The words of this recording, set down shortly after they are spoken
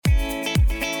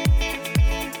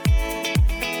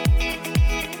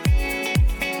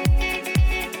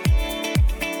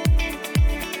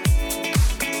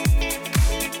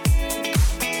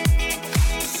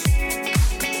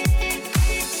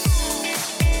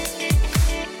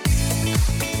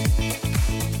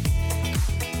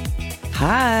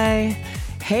Hi.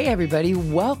 Hey, everybody.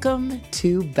 Welcome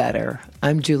to Better.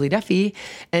 I'm Julie Duffy,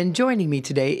 and joining me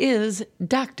today is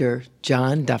Dr.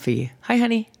 John Duffy. Hi,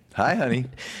 honey. Hi, honey.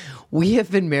 We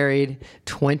have been married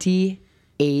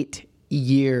 28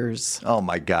 years. Oh,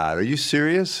 my God. Are you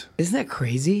serious? Isn't that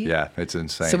crazy? Yeah, it's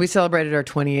insane. So we celebrated our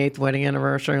 28th wedding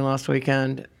anniversary last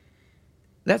weekend.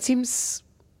 That's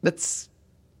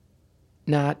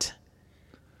not...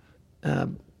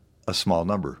 a small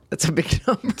number. That's a big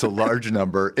number. It's a large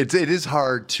number. It is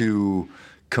hard to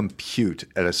compute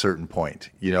at a certain point,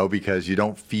 because you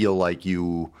don't feel like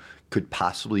you could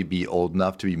possibly be old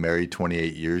enough to be married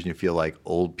 28 years. And you feel like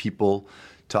old people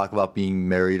talk about being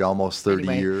married almost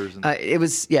 30 years. It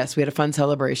was, yes, we had a fun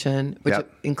celebration, which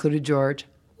included George.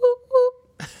 Whoop,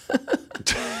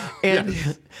 whoop. And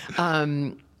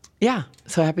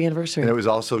so happy anniversary. And it was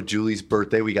also Julie's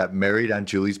birthday. We got married on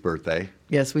Julie's birthday.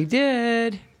 Yes, we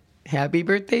did. Happy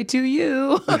birthday to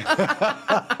you.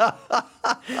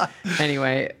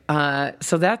 Anyway,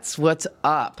 so that's what's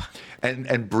up.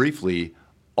 And briefly,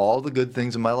 all the good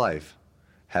things in my life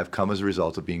have come as a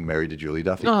result of being married to Julie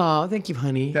Duffy. Oh, thank you,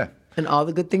 honey. Yeah. And all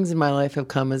the good things in my life have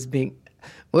come as being,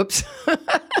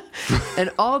 and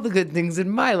all the good things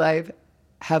in my life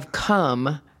have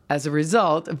come as a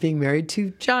result of being married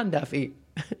to John Duffy.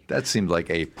 That seemed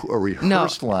like a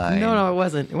rehearsed line. No, it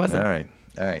wasn't. It wasn't. All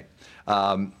right.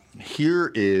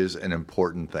 Here is an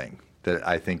important thing that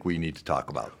I think we need to talk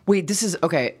about. Wait, this is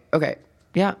okay.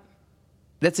 Yeah.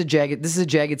 This is a jagged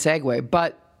segue,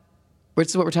 but this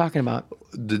is what we're talking about.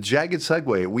 The jagged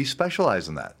segue, we specialize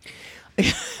in that.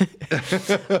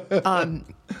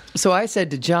 So I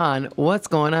said to John, what's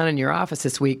going on in your office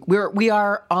this week? We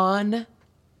are on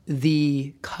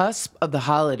the cusp of the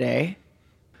holiday.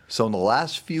 So in the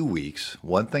last few weeks,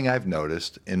 one thing I've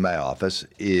noticed in my office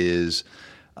is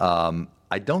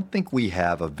I don't think we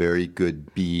have a very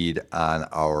good bead on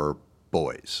our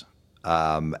boys.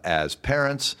 As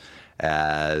parents,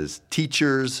 as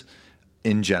teachers,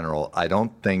 in general, I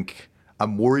don't think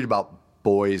I'm worried about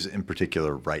boys in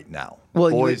particular right now.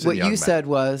 Well, what you said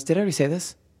was, did I already say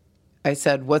this? I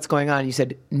said, what's going on? You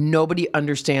said, nobody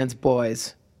understands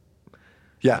boys.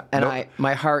 Yeah. And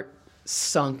my heart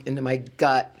sunk into my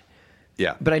gut.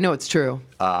 Yeah. But I know it's true.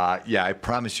 Yeah, I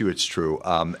promise you it's true.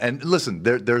 And listen,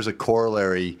 there's a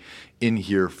corollary in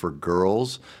here for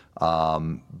girls,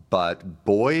 but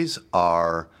boys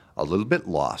are a little bit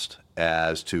lost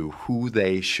as to who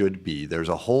they should be. There's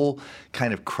a whole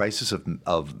kind of crisis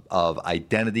of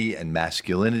identity and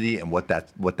masculinity and what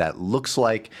that looks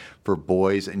like for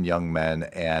boys and young men,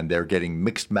 and they're getting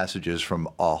mixed messages from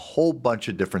a whole bunch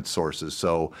of different sources.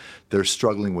 So they're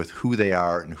struggling with who they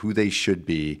are and who they should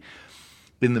be.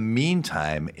 In the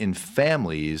meantime, in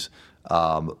families,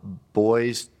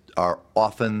 boys are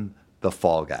often the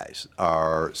fall guys,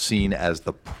 are seen as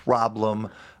the problem,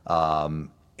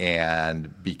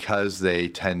 and because they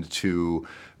tend to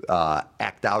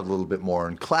act out a little bit more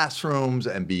in classrooms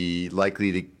and be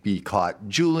likely to be caught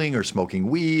juuling or smoking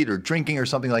weed or drinking or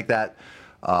something like that,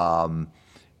 and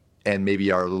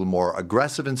maybe are a little more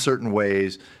aggressive in certain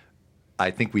ways, I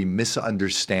think we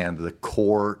misunderstand the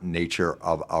core nature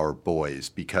of our boys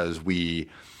because we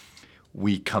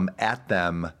come at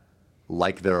them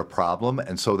like they're a problem,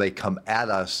 and so they come at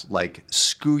us like,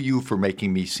 screw you for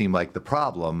making me seem like the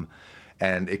problem,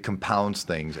 and it compounds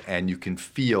things, and you can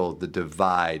feel the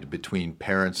divide between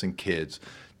parents and kids,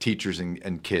 teachers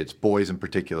and kids, boys in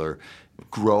particular,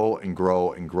 grow and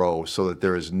grow and grow so that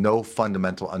there is no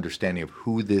fundamental understanding of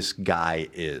who this guy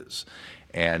is.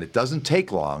 And it doesn't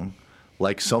take long,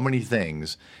 like so many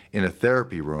things in a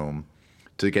therapy room,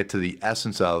 to get to the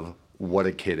essence of what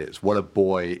a kid is, what a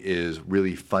boy is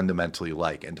really fundamentally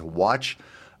like, and to watch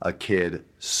a kid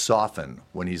soften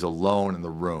when he's alone in the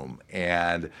room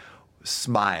and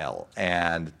smile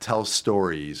and tell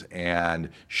stories and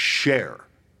share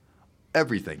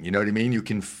everything. You know what I mean? You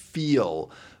can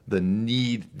feel the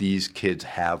need these kids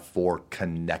have for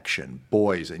connection,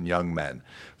 boys and young men,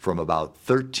 from about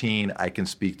 13 I can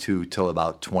speak to till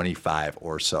about 25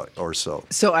 or so.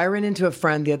 So I ran into a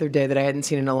friend the other day that I hadn't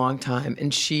seen in a long time,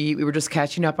 and we were just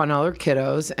catching up on all her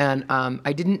kiddos, and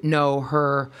I didn't know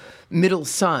her middle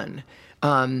son,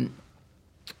 but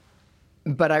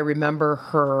I remember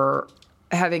her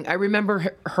having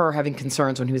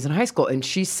concerns when he was in high school, and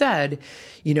she said,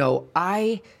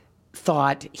 I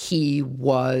thought he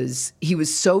was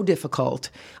so difficult.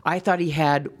 I thought he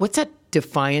had, what's that,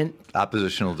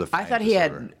 oppositional defiant I thought he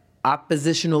disorder. had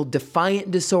oppositional defiant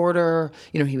disorder.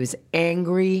 He was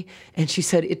angry. And she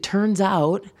said, it turns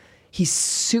out he's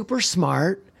super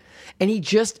smart, and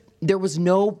there was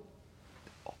no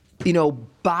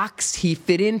box he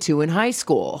fit into in high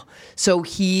school. So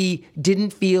he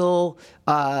didn't feel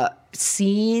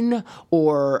seen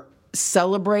or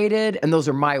celebrated, and those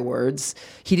are my words.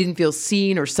 He didn't feel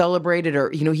seen or celebrated, or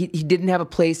he didn't have a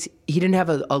place. He didn't have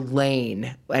a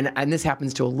lane, and this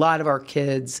happens to a lot of our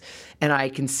kids, and I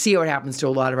can see what happens to a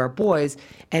lot of our boys.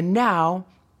 And now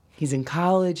he's in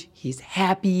college. He's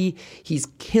happy. He's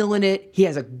killing it. He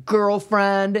has a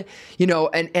girlfriend.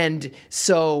 And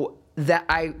so that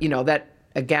that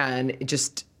again,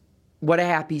 just what a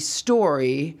happy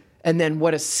story, and then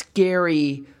what a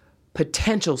scary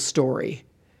potential story.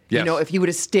 Yes. If he would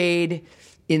have stayed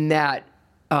in that,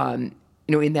 in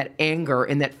that anger,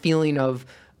 in that feeling of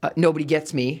nobody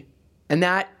gets me, and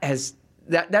that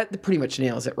pretty much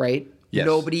nails it, right? Yes.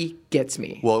 Nobody gets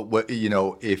me. Well,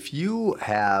 if you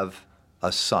have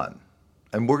a son,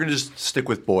 and we're going to just stick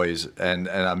with boys, and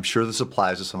I'm sure this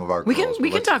applies to some of our girls.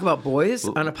 We can talk about boys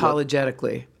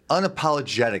unapologetically.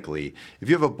 Unapologetically, if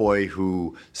you have a boy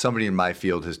who somebody in my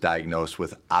field has diagnosed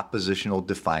with oppositional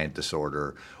defiant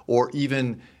disorder, or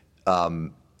even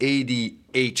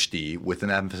ADHD with an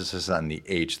emphasis on the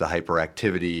H, the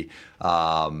hyperactivity,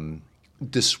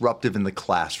 disruptive in the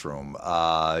classroom,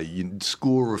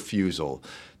 school refusal.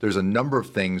 There's a number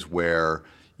of things where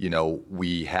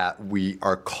we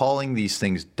are calling these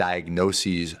things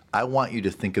diagnoses. I want you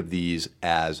to think of these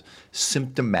as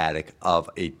symptomatic of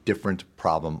a different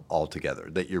problem altogether,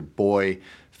 that your boy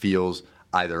feels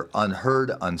either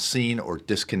unheard, unseen, or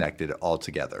disconnected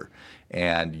altogether.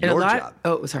 And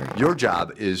your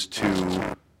job is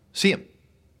to see him,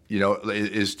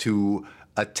 is to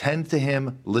attend to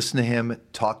him, listen to him,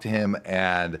 talk to him,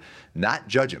 and not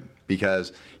judge him.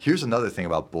 Because here's another thing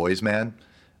about boys, man.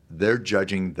 They're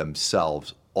judging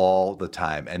themselves all the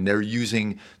time, and they're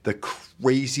using the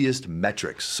craziest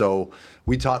metrics. So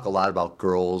we talk a lot about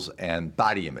girls and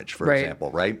body image, for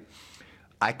example, right?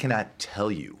 I cannot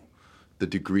tell you the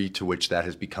degree to which that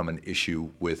has become an issue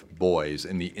with boys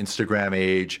in the Instagram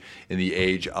age, in the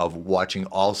age of watching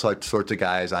all such sorts of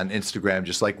guys on Instagram,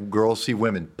 just like girls see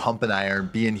women pumping iron,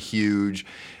 being huge,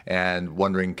 and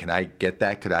wondering, can I get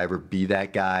that? Could I ever be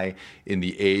that guy? In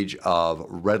the age of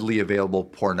readily available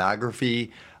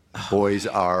pornography, boys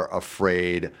are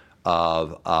afraid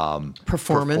of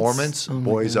performance.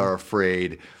 Boys are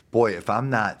afraid, boy, if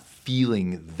I'm not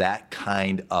feeling that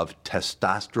kind of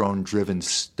testosterone-driven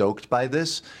stoked by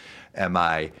this, am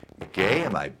I gay?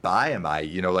 Am I bi? Am I,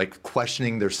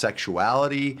 questioning their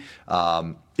sexuality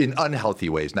in unhealthy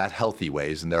ways, not healthy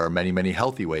ways. And there are many, many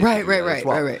healthy ways.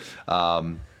 Right.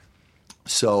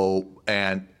 So,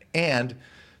 and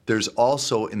there's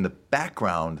also in the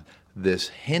background this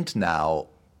hint now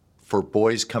for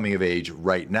boys coming of age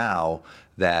right now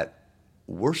that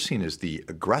we're seen as the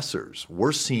aggressors.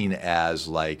 We're seen as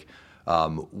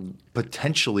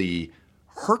potentially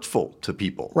hurtful to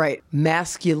people. Right.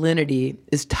 Masculinity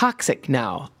is toxic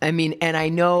now. I mean, and I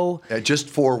know... just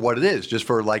for what it is, just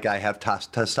for I have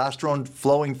testosterone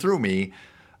flowing through me,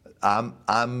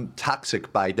 I'm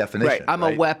toxic by definition. Right. I'm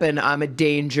a weapon. I'm a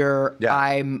danger. Yeah.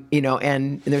 I'm,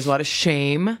 and there's a lot of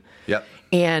shame. Yep.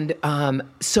 And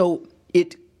so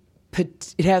it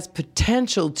has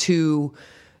potential to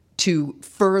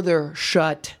further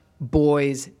shut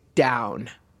boys down.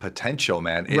 Potential,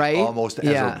 man. It right? almost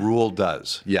as a rule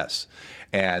does. Yes.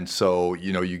 And so,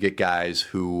 you get guys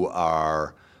who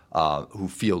are who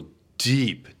feel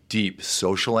deep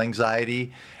social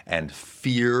anxiety and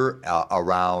fear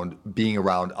around being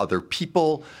around other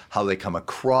people, how they come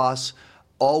across,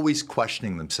 always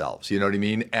questioning themselves. You know what I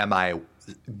mean? Am I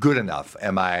good enough?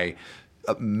 Am I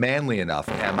manly enough?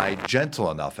 Am I gentle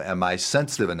enough? Am I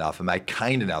sensitive enough? Am I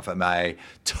kind enough? Am I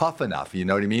tough enough? You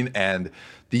know what I mean? And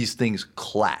these things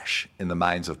clash in the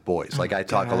minds of boys. I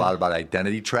talk a lot about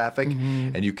identity traffic,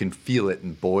 and you can feel it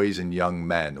in boys and young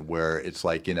men, where it's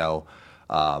I've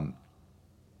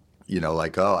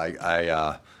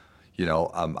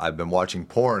been watching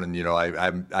porn, and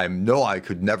I know I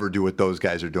could never do what those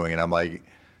guys are doing, and I'm like,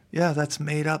 yeah, that's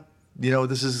made up.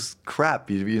 This is crap.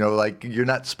 You're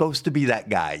not supposed to be that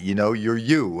guy. You're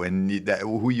you, and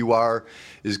who you are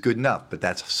is good enough. But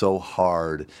that's so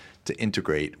hard to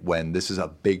integrate when this is a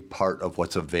big part of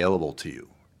what's available to you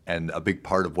and a big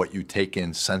part of what you take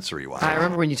in sensory-wise. I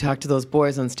remember when you talked to those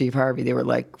boys on Steve Harvey, they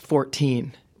were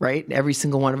 14, right? Every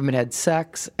single one of them had had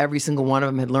sex. Every single one of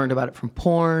them had learned about it from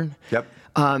porn. Yep.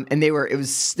 And they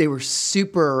were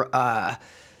super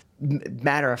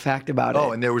matter of fact about it.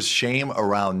 Oh, and there was shame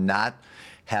around not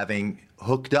having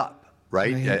hooked up,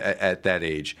 right? At that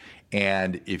age.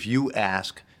 And if you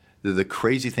ask, the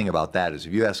crazy thing about that is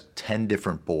if you ask 10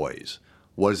 different boys,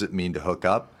 what does it mean to hook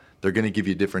up? they're going to give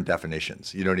you different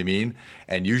definitions. You know what I mean?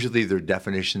 And usually they're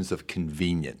definitions of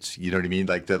convenience. You know what I mean?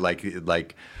 Like that, like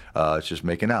it's just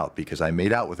making out because I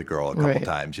made out with a girl a couple Right.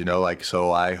 times. You know, like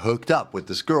so I hooked up with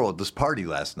this girl at this party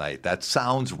last night. That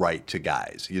sounds right to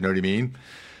guys. You know what I mean?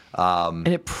 And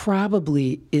it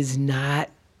probably is not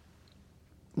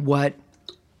what,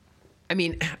 I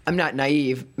mean, I'm not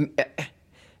naive.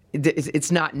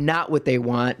 It's not what they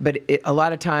want, but a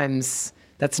lot of times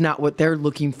that's not what they're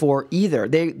looking for either.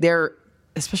 They're,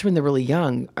 especially when they're really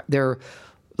young, they're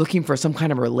looking for some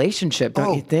kind of relationship,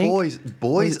 don't you think?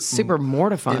 Boys, It's super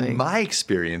mortifying. In my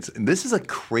experience, and this is a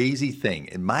crazy thing,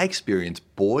 in my experience,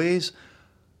 boys,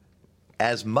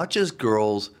 as much as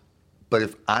girls, but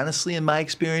if honestly, in my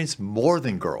experience, more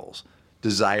than girls,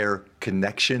 desire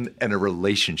connection and a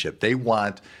relationship. They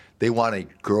want a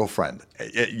girlfriend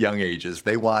at young ages.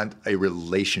 They want a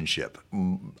relationship.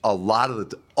 A lot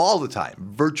of all the time,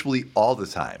 virtually all the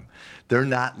time. They're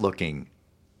not looking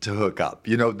to hook up.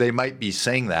 You know, they might be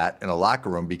saying that in a locker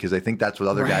room because they think that's what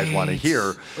other guys want to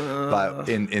hear. But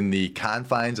in the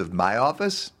confines of my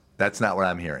office, that's not what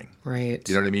I'm hearing. Right.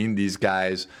 You know what I mean? These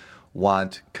guys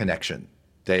want connection.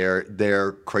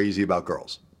 They're crazy about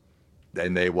girls.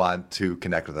 And they want to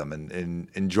connect with them and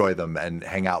enjoy them and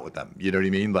hang out with them. You know what I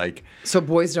mean? Like, So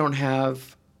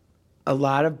a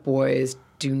lot of boys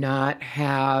do not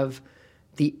have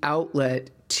the outlet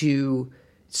to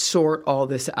sort all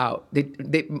this out.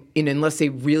 Unless they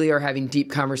really are having deep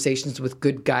conversations with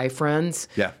good guy friends,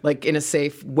 Yeah. like in a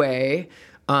safe way.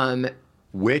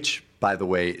 which, by the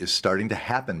way, is starting to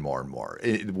happen more and more.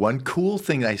 One cool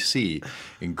thing I see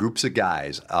in groups of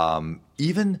guys,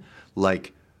 even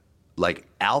like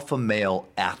alpha male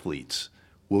athletes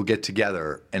will get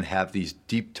together and have these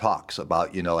deep talks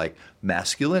about, you know, like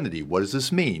masculinity. What does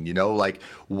this mean? You know, like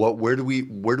where do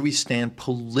we stand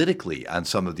politically on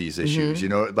some of these issues? You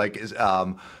know, like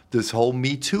this whole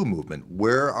Me Too movement.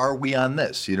 Where are we on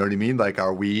this? You know what I mean? Like,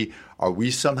 are we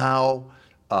somehow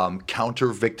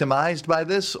counter-victimized by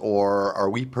this, or are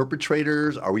we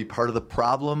perpetrators? Are we part of the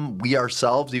problem? We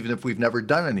ourselves, even if we've never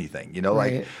done anything, you know,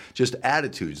 Right. like just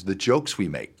attitudes, the jokes we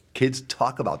make. Kids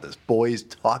talk about this. Boys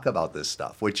talk about this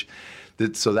stuff,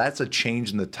 so that's a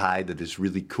change in the tide that is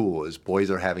really cool, is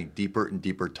boys are having deeper and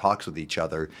deeper talks with each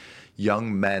other.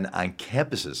 Young men on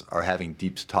campuses are having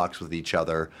deep talks with each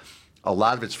other. A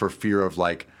lot of it's for fear of,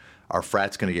 like, our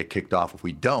frat's going to get kicked off if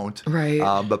we don't. Right.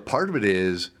 But part of it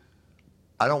is,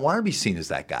 I don't want to be seen as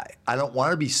that guy. I don't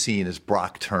want to be seen as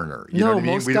Brock Turner. You know No, what I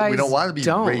mean? most We guys don't want to be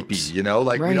don't. rapey, you know?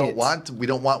 Like, we Right.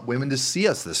 don't want women to see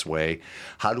us this way.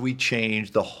 How do we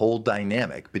change the whole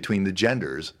dynamic between the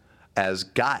genders as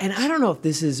guys? And I don't know if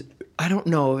this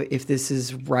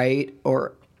is right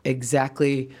or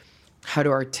exactly how to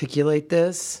articulate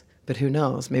this, but who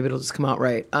knows? Maybe it'll just come out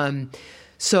right.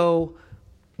 So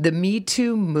the Me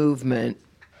Too movement,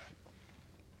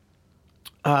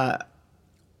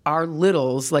 our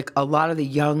littles, like a lot of the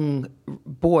young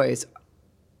boys,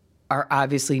 are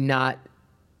obviously not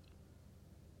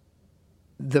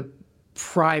the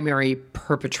primary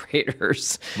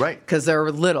perpetrators. Right. Because they're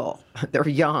little, they're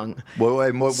young.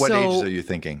 What So, ages are you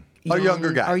thinking? Our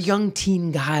younger guys. Our young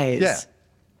teen guys. Yeah.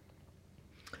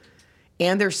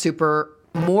 And they're super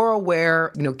more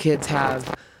aware. You know, kids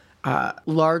have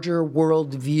larger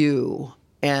worldview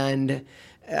and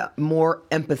more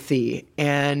empathy.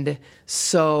 And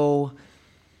so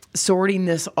sorting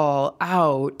this all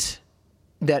out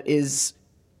that is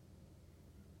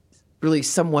really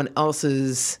someone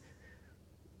else's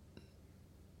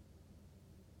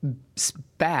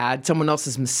bad, someone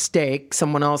else's mistake,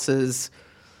 someone else's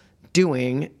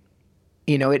doing,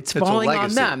 you know, it's falling on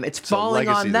legacy. them. It's It's a falling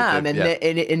legacy on that them.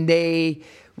 they- And they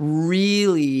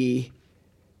really,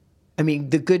 I mean,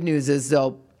 the good news is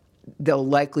they'll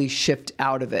likely shift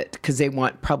out of it because they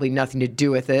want probably nothing to do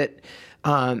with it.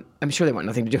 I'm sure they want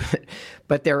nothing to do with it,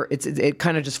 but it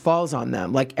kind of just falls on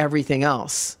them like everything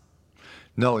else.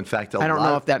 No, in fact, I don't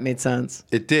know if that made sense.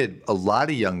 It did. A lot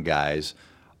of young guys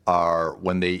are,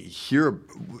 when they hear,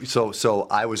 so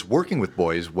I was working with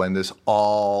boys when this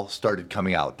all started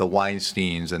coming out, the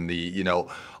Weinsteins and the, you know,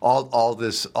 all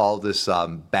this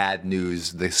bad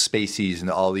news, the Spaceys and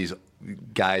all these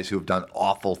guys who have done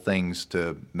awful things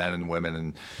to men and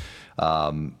women,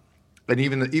 and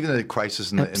even the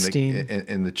crisis in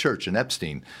the church and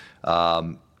Epstein,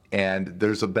 and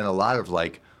there's been a lot of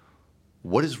like,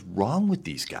 what is wrong with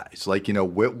these guys? Like, you know,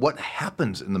 what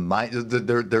happens in the mind?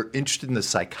 They're interested in the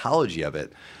psychology of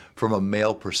it from a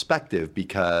male perspective,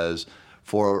 because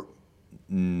for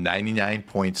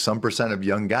 99% of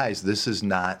young guys, this is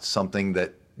not something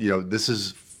that, you know, this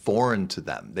is foreign to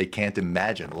them. They can't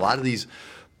imagine. A lot of these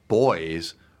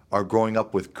boys are growing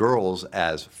up with girls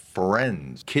as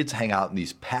friends. Kids hang out in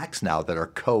these packs now that are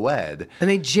co-ed. And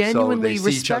they genuinely so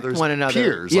they see each respect other's one another.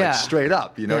 peers, Yeah. like straight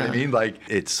up. You know what I Yeah. mean? Like,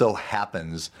 it so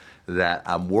happens that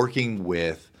I'm working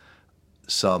with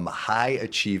some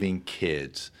high-achieving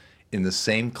kids in the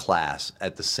same class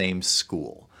at the same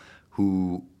school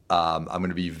who, I'm going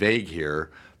to be vague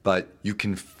here, but you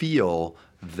can feel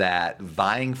that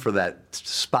vying for that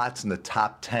spots in the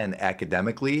top 10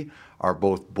 academically are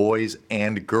both boys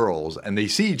and girls, and they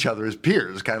see each other as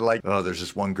peers, kind of like, oh, there's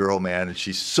this one girl, man, and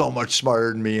she's so much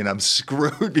smarter than me, and I'm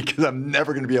screwed because I'm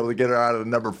never going to be able to get her out of the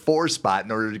number 4 spot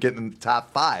in order to get in the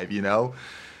top 5, you know?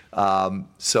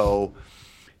 So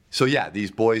yeah,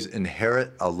 these boys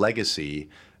inherit a legacy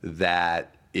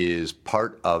that is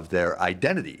part of their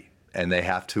identity, and they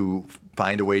have to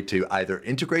find a way to either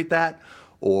integrate that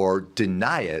or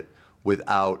deny it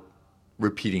without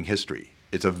repeating history.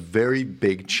 It's a very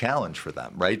big challenge for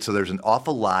them, right? So there's an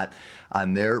awful lot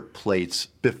on their plates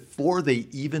before they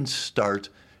even start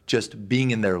just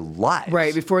being in their lives.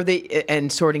 Right, before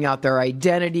and sorting out their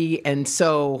identity. And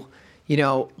so, you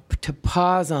know, to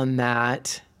pause on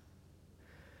that,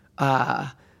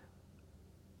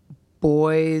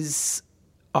 boys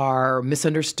are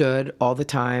misunderstood all the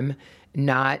time,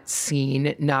 not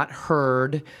seen, not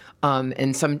heard.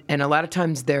 And a lot of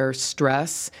times their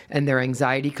stress and their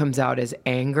anxiety comes out as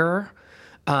anger.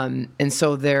 And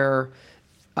so they're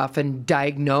often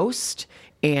diagnosed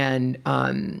and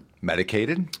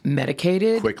medicated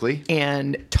quickly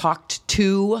and talked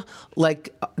to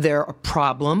like they're a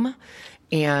problem.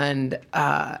 And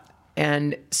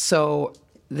so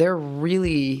they're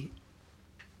really,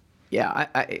 yeah,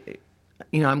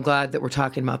 I'm glad that we're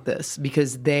talking about this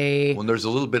because Well, there's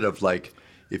a little bit of like,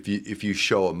 if you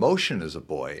show emotion as a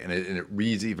boy and it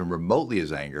reads even remotely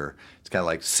as anger, it's kind of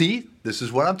like, see, this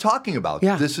is what I'm talking about.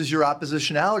 Yeah. This is your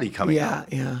oppositionality coming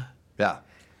out. Yeah.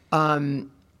 And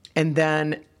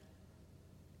then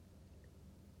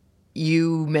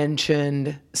you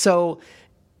mentioned, so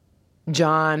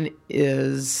John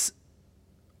is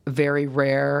very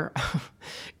rare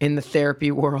in the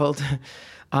therapy world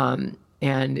and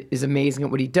is amazing at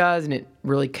what he does, and it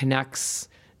really connects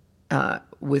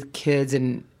with kids,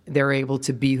 and they're able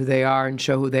to be who they are and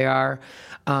show who they are.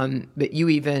 But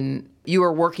you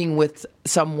were working with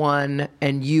someone,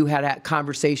 and you had a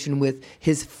conversation with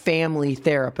his family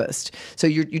therapist. So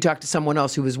you talked to someone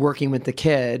else who was working with the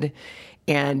kid,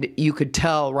 and you could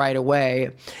tell right away.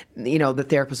 You know, the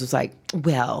therapist was like,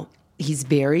 "Well, he's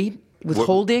very."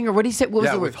 Withholding, or what did he say? What was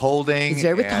the word? Withholding. He's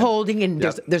very withholding, and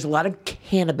there's a lot of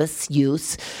cannabis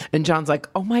use. And John's like,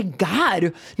 "Oh my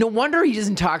God, no wonder he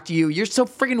doesn't talk to you. You're so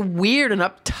freaking weird and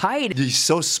uptight." He's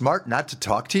so smart not to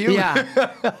talk to you.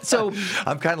 Yeah. So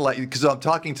I'm kind of like, because I'm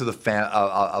talking to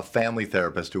a family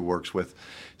therapist who works with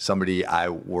somebody I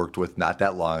worked with not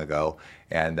that long ago.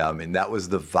 And that was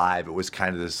the vibe. It was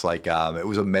kind of this like, it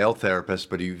was a male therapist,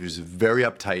 but he was very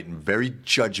uptight and very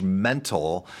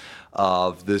judgmental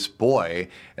of this boy.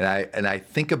 And I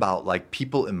think about like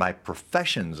people in my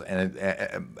professions,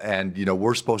 and you know,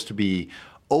 we're supposed to be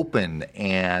open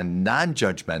and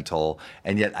non-judgmental,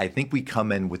 and yet I think we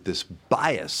come in with this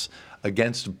bias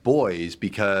against boys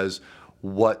because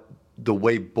the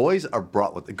way boys are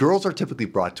girls are typically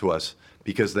brought to us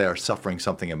because they are suffering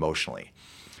something emotionally.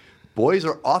 Boys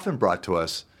are often brought to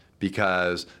us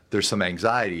because there's some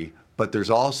anxiety, but there's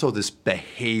also this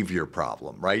behavior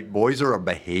problem, right? Boys are a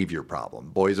behavior problem.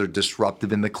 Boys are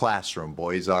disruptive in the classroom.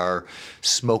 Boys are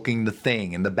smoking the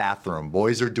thing in the bathroom.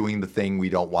 Boys are doing the thing we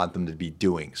don't want them to be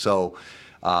doing. So,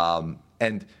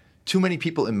 and too many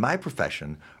people in my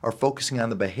profession are focusing on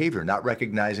the behavior, not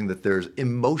recognizing that there's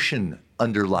emotion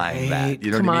underlying that.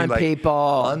 You know Come what I mean? on, Like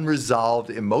people. unresolved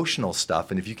emotional stuff.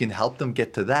 And if you can help them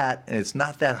get to that, and it's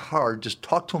not that hard, just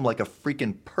talk to them like a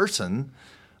freaking person.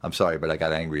 I'm sorry, but I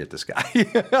got angry at this guy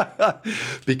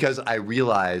because I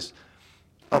realized,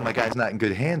 oh, my guy's not in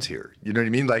good hands here. You know what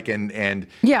I mean? Like, and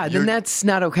yeah, then that's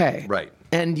not okay. Right.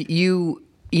 And you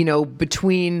know,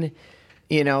 between,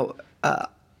 you know,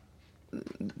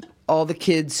 all the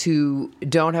kids who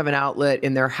don't have an outlet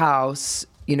in their house,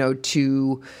 you know,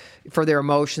 for their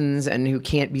emotions and who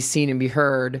can't be seen and be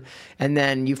heard. And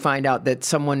then you find out that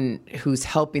someone who's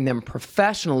helping them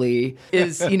professionally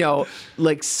is, you know,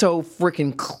 like so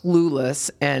freaking clueless.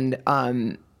 And,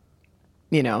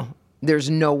 you know, there's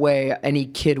no way any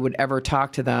kid would ever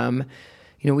talk to them.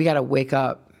 You know, we got to wake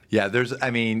up. Yeah,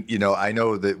 you know, I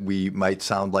know that we might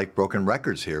sound like broken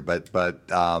records here, but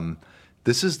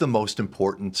this is the most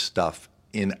important stuff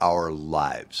in our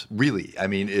lives, really. I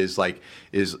mean, is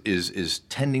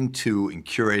tending to and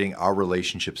curating our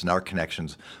relationships and our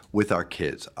connections with our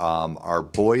kids. Our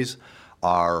boys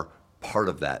are part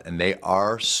of that, and they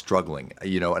are struggling,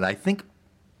 and I think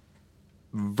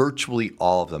virtually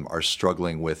all of them are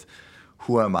struggling with,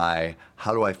 who am I?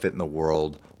 How do I fit in the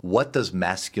world? What does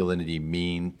masculinity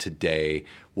mean today?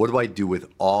 What do I do with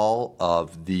all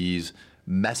of these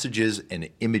messages and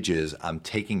images I'm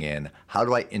taking in? How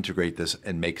do I integrate this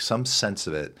and make some sense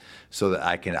of it so that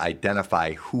I can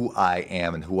identify who I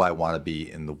am and who I want to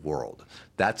be in the world?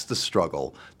 That's the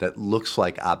struggle that looks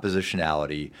like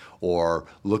oppositionality, or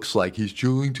looks like he's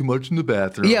chewing too much in the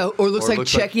bathroom. Yeah, or looks like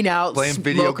checking out, playing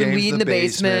video smoking games weed in the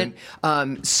basement,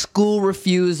 school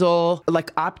refusal,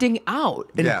 like opting out.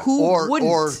 And who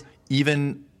wouldn't? Or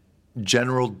even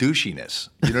general douchiness.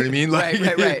 You know what I mean? Like,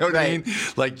 right. You know what I mean?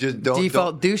 Like, just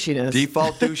Default douchiness.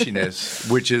 Default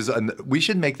douchiness, which is, we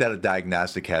should make that a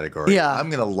diagnostic category. Yeah. I'm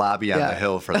going to lobby on the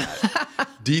Hill for that.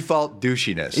 Default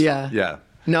douchiness. Yeah. Yeah.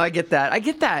 No, I get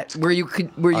that. Where you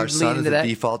Our son lean is into a that.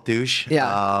 default douche.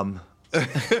 Yeah.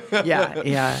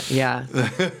 Yeah.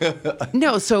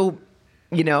 No, so,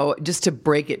 just to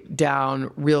break it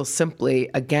down real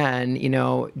simply, again,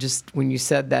 just when you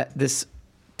said that this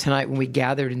tonight when we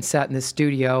gathered and sat in the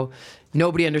studio,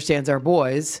 nobody understands our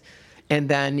boys. And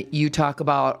then you talk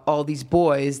about all these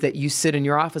boys that you sit in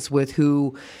your office with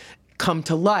who come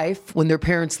to life when their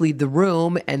parents leave the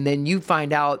room, and then you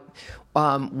find out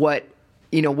what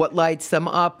lights them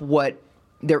up, what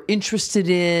they're interested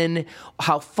in,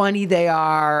 how funny they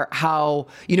are, how,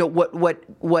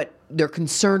 what they're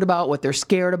concerned about, what they're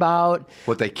scared about.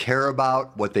 What they care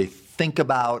about, what they think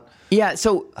about. Yeah,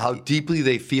 so how deeply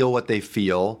they feel what they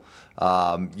feel,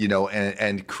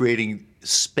 and creating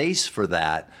space for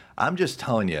that. I'm just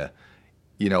telling you,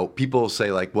 people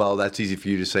say like, well, that's easy for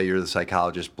you to say, you're the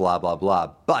psychologist, blah, blah,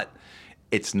 blah. But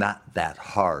it's not that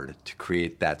hard to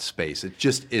create that space. It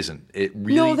just isn't. It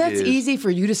really is. No, that's easy for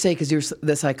you to say because you're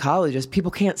the psychologist.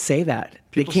 People can't say that.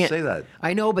 People they can't say that.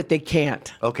 I know, but they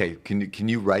can't. Okay, can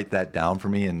you write that down for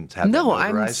me and have No,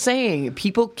 that notarized? I'm saying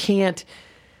people can't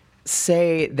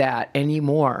say that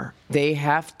anymore. They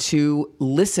have to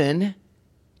listen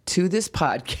to this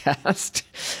podcast.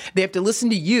 They have to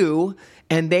listen to you,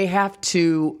 and they have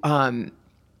to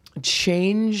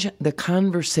change the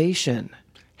conversation.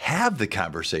 Have the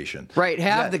conversation. Right,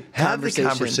 have the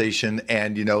conversation.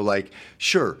 And,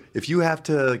 sure, if you have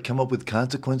to come up with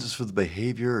consequences for the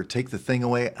behavior or take the thing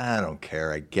away, I don't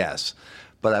care, I guess.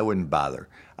 But I wouldn't bother.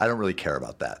 I don't really care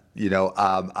about that.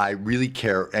 I really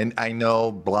care. And I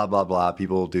know, blah, blah, blah,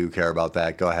 people do care about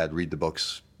that. Go ahead, read the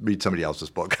books. Read somebody else's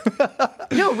book.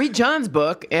 No, read John's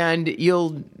book and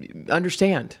you'll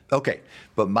understand. Okay.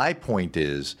 But my point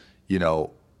is,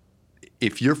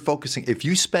 if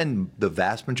you spend the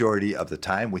vast majority of the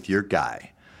time with your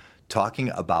guy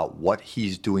talking about what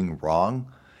he's doing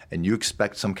wrong, and you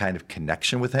expect some kind of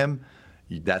connection with him,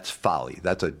 that's folly.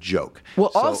 That's a joke.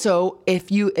 Well, also,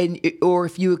 if you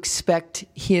expect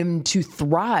him to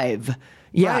thrive,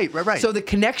 yeah, right. So the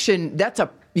connection, that's a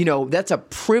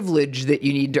privilege that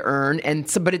you need to earn,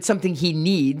 but it's something he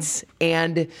needs,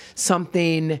 and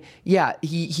something,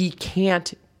 he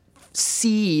can't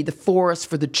see the forest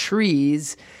for the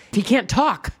trees. He can't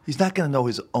talk. He's not going to know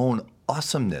his own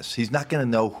awesomeness. He's not going to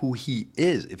know who he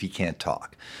is if he can't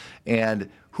talk. And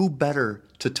who better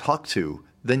to talk to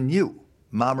than you,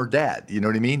 mom or dad? You know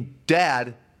what I mean?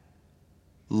 Dad,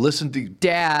 listen,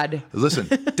 Dad,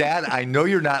 I know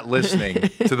you're not listening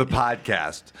to the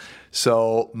podcast.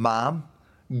 So, Mom,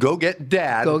 go get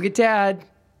Dad.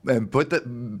 And put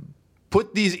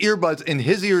these earbuds in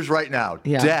his ears right now.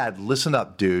 Yeah. Dad, listen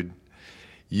up, dude.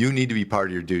 You need to be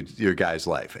part of your guy's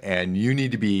life, and you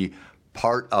need to be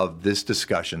part of this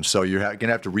discussion. So you're going to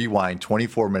have to rewind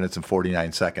 24 minutes and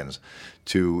 49 seconds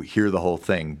to hear the whole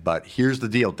thing. But here's the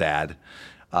deal, Dad.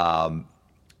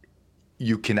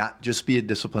 You cannot just be a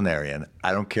disciplinarian.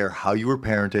 I don't care how you were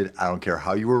parented. I don't care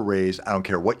how you were raised. I don't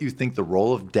care what you think the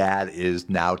role of dad is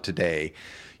now today.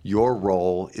 Your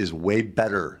role is way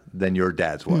better than your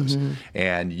dad's was. Mm-hmm.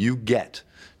 And you get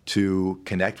to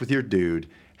connect with your dude,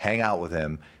 hang out with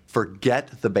him,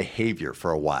 forget the behavior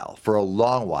for a while, for a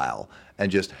long while,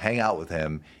 and just hang out with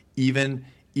him. Even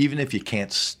if you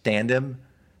can't stand him,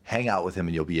 hang out with him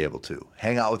and you'll be able to.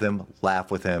 Hang out with him, laugh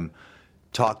with him,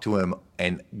 talk to him,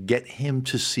 and get him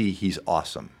to see he's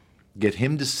awesome. Get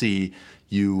him to see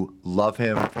you love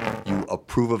him, you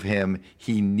approve of him.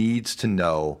 He needs to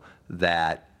know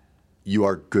that you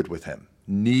are good with him.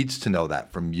 Needs to know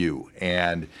that from you.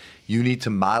 And you need to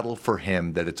model for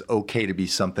him that it's okay to be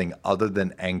something other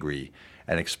than angry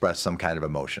and express some kind of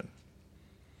emotion.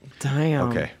 Damn.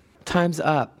 Okay. Time's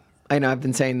up. I know I've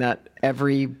been saying that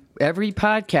every every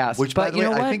podcast. Which, by the way,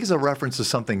 I think is a reference to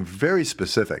something very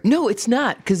specific. No, it's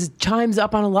not, because time's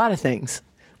up on a lot of things.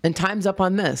 And time's up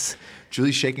on this.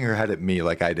 Julie's shaking her head at me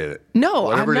like I did it. No,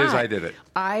 whatever I'm it not. is, I did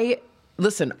it.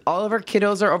 Listen, all of our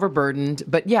kiddos are overburdened,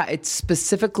 but yeah, it's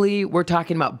specifically, we're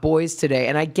talking about boys today,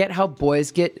 and I get how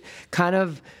boys get kind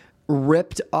of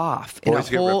ripped off in a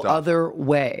whole other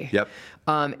way. Yep.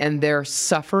 And they're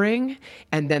suffering,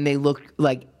 and then they look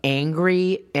like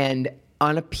angry and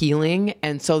unappealing,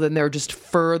 and so then they're just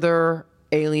further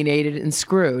alienated and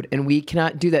screwed, and we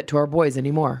cannot do that to our boys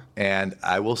anymore. And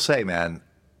I will say, man,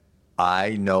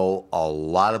 I know a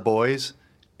lot of boys,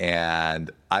 and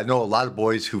I know a lot of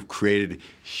boys who've created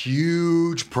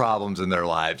huge problems in their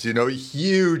lives,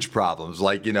 huge problems,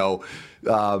 like, been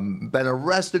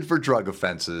arrested for drug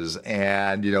offenses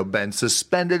and, been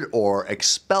suspended or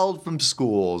expelled from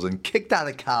schools and kicked out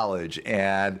of college.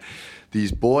 And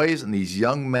these boys and these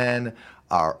young men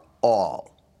are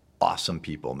all awesome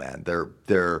people, man.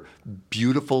 They're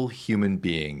beautiful human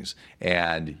beings,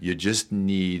 and you just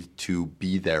need to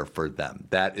be there for them.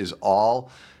 That is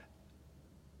all.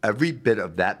 Every bit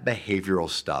of that behavioral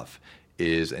stuff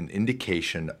is an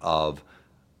indication of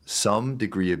some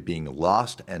degree of being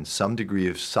lost and some degree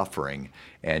of suffering,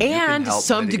 and you can help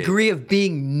some mitigate. Degree of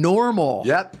being normal.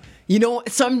 Yep.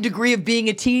 Some degree of being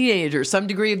a teenager, some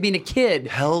degree of being a kid.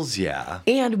 Hells yeah.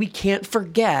 And we can't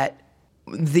forget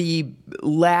the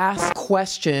last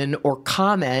question or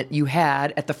comment you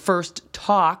had at the first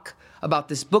talk about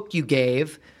this book you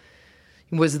gave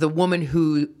was the woman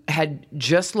who had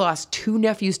just lost 2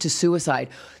 nephews to suicide.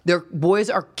 Their boys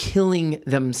are killing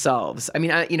themselves. I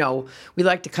mean, we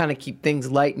like to kind of keep things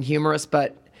light and humorous,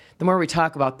 but the more we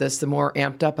talk about this, the more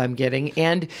amped up I'm getting.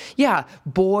 And yeah,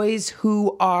 boys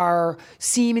who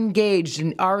seem engaged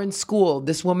and are in school.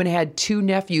 This woman had 2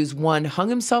 nephews. One hung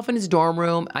himself in his dorm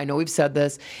room. I know we've said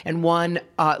this. And one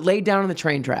laid down on the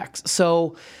train tracks.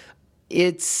 So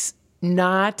it's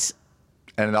not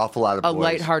and an awful lot of a boys,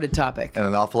 lighthearted topic. And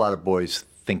an awful lot of boys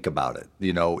think about it.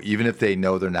 Even if they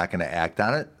know they're not going to act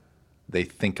on it, they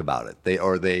think about it.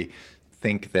 They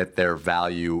think that their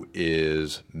value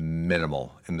is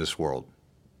minimal in this world.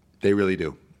 They really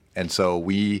do. And so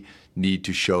we need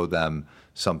to show them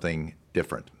something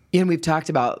different. And we've talked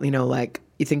about, like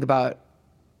you think about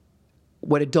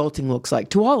what adulting looks like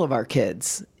to all of our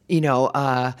kids,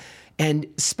 and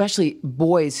especially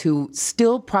boys who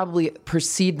still probably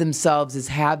perceive themselves as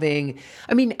having,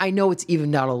 I know it's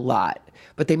even not a lot,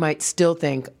 but they might still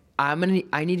think, I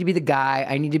need to be the guy.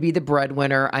 I need to be the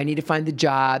breadwinner. I need to find the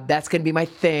job. That's going to be my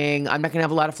thing. I'm not going to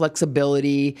have a lot of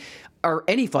flexibility or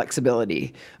any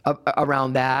flexibility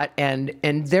around that. And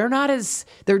they're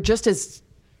just as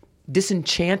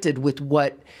disenchanted with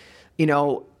what, I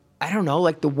don't know,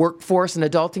 like the workforce and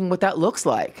adulting, what that looks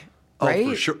like. Right?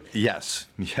 Oh, for sure. Yes.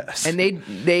 And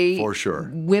they for sure.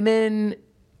 Women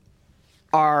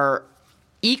are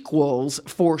equals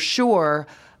for sure,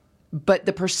 but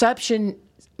the perception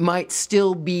might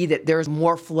still be that there's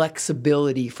more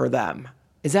flexibility for them.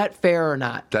 Is that fair or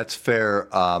not? That's fair.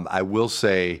 I will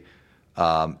say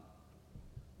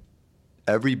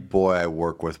every boy I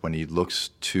work with, when he looks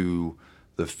to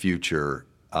the future,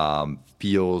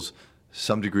 feels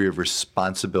some degree of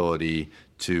responsibility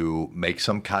to make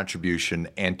some contribution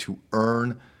and to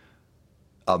earn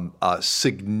a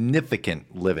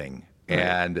significant living, right,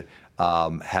 and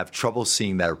have trouble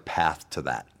seeing their path to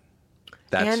that.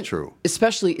 That's true.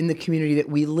 Especially in the community that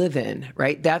we live in,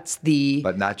 right?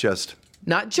 But not just.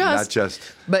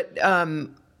 But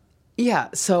yeah,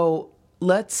 so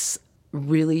let's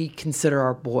really consider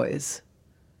our boys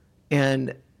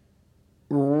and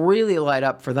really light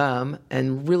up for them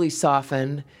and really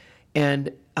soften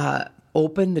and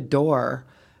open the door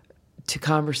to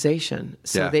conversation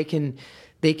so they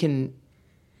can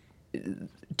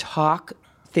talk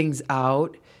things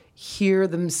out, hear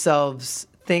themselves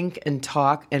think and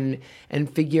talk and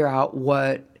figure out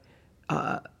what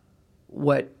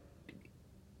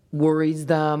worries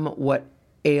them, what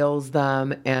ails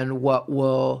them, and what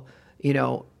will,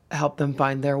 help them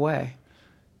find their way.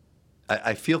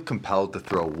 I feel compelled to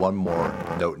throw one more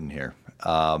note in here.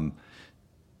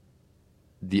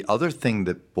 The other thing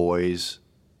that boys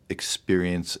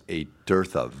experience a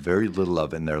dearth of, very little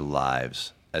of in their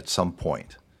lives at some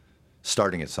point,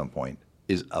 starting at some point,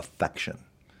 is affection.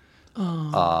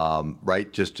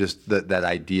 Right? Just that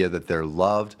idea that they're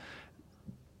loved,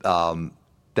 that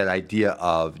idea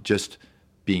of just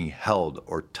being held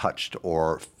or touched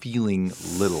or feeling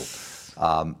little.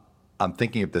 I'm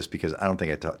thinking of this because I don't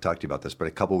think I talked to you about this, but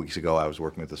a couple weeks ago I was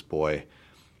working with this boy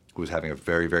who was having a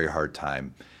very, very hard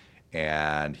time.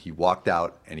 And he walked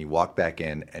out and he walked back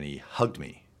in and he hugged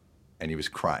me. and he was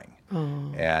crying.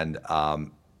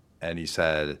 And he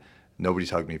said, nobody's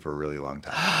hugged me for a really long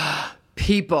time.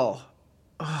 People.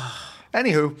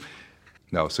 Anywho,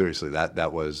 no, seriously,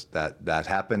 that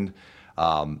happened.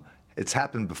 It's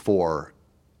happened before,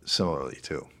 similarly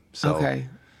too. So Okay,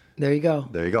 there you go.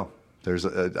 there you go. There's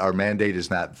our mandate is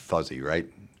not fuzzy, right?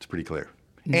 It's pretty clear.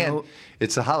 No. And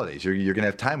it's the holidays. You're gonna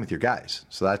have time with your guys,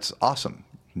 so that's awesome.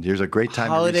 Here's a great time.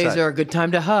 Holidays to reset. are a good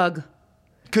time to hug.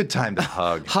 Good time to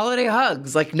hug. Holiday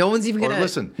hugs, like no one's even Or gonna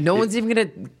listen, No one's even gonna.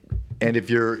 And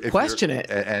if Question it.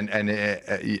 and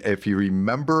if you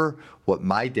remember what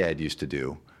my dad used to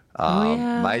do,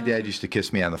 Yeah. my dad used to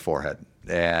kiss me on the forehead,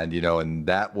 and and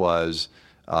that was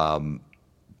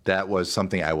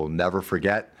something I will never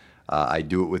forget. I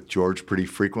do it with George pretty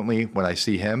frequently when I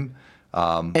see him.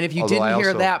 And if you although didn't I hear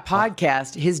also- that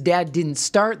podcast, his dad didn't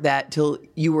start that till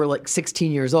you were like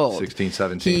 16 years old. 16,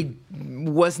 17. He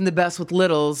wasn't the best with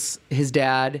littles, his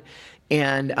dad,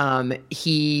 and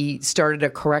he started a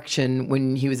correction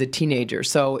when he was a teenager.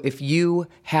 So if you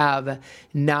have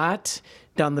not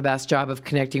done the best job of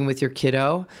connecting with your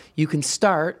kiddo, you can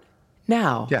start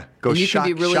now. Yeah, go And you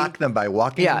can shock them by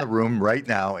walking in Yeah. the room right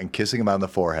now and kissing them on the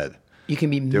forehead. You can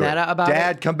be Do it. meta about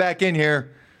Dad, it. come back in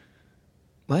here.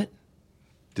 What?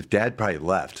 If Dad probably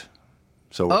left,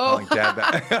 so we're calling Dad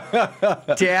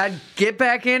back. Dad, get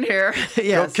back in here. Go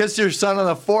Yes. kiss your son on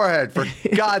the forehead, for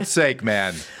God's sake,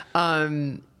 man.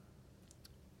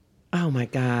 Oh my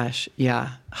gosh. Yeah.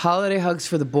 Holiday hugs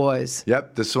for the boys.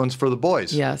 Yep, this one's for the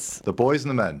boys. Yes. The boys and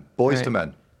the men. Boys Right. to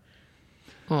men.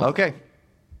 Okay.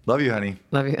 Love you, honey.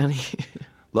 Love you, honey.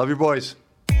 Love your boys.